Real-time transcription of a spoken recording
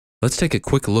Let's take a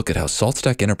quick look at how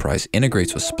SaltStack Enterprise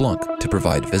integrates with Splunk to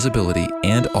provide visibility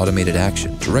and automated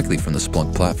action directly from the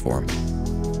Splunk platform.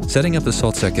 Setting up the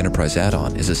SaltStack Enterprise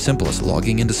add-on is as simple as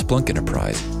logging into Splunk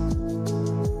Enterprise,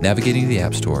 navigating to the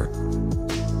App Store,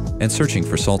 and searching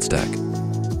for SaltStack.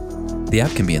 The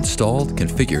app can be installed,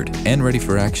 configured, and ready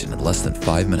for action in less than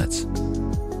 5 minutes.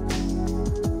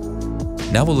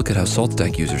 Now we'll look at how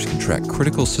SaltStack users can track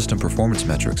critical system performance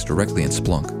metrics directly in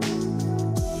Splunk.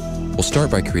 We'll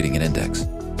start by creating an index.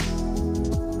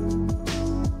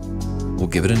 We'll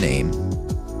give it a name,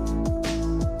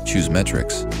 choose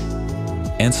Metrics,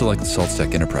 and select the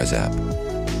SaltStack Enterprise app.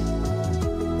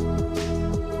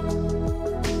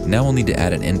 Now we'll need to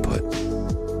add an input.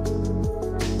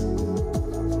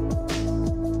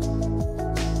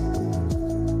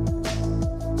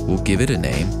 We'll give it a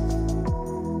name,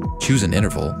 choose an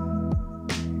interval,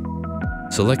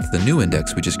 select the new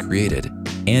index we just created,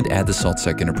 and add the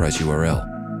SaltStack Enterprise URL.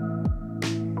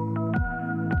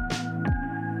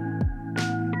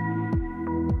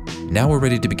 Now we're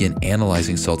ready to begin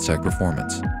analyzing SaltStack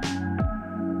performance.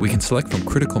 We can select from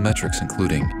critical metrics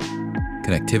including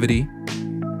connectivity,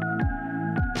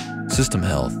 system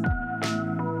health,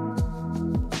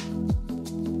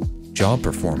 job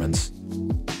performance,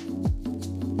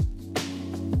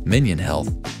 minion health,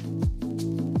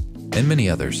 and many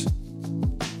others.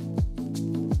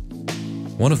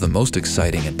 One of the most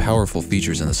exciting and powerful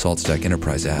features in the SaltStack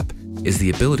Enterprise app is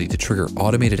the ability to trigger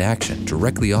automated action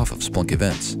directly off of Splunk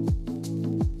events.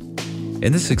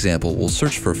 In this example, we'll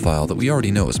search for a file that we already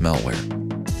know is malware.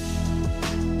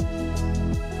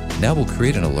 Now we'll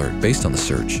create an alert based on the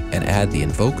search and add the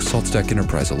Invoke SaltStack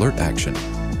Enterprise alert action.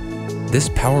 This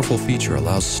powerful feature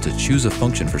allows us to choose a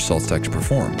function for SaltStack to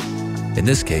perform. In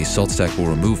this case, SaltStack will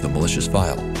remove the malicious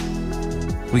file.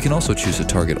 We can also choose to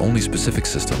target only specific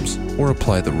systems or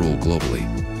apply the rule globally.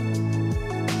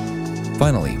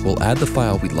 Finally, we'll add the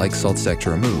file we'd like SaltStack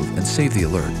to remove and save the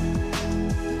alert.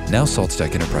 Now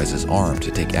SaltStack Enterprise is armed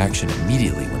to take action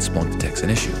immediately when Splunk detects an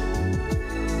issue.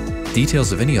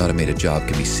 Details of any automated job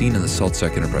can be seen in the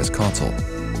SaltStack Enterprise console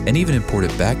and even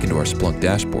imported back into our Splunk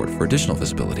dashboard for additional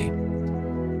visibility.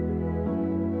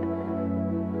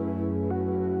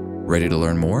 Ready to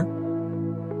learn more?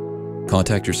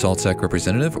 Contact your SaltStack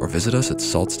representative or visit us at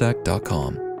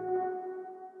saltstack.com.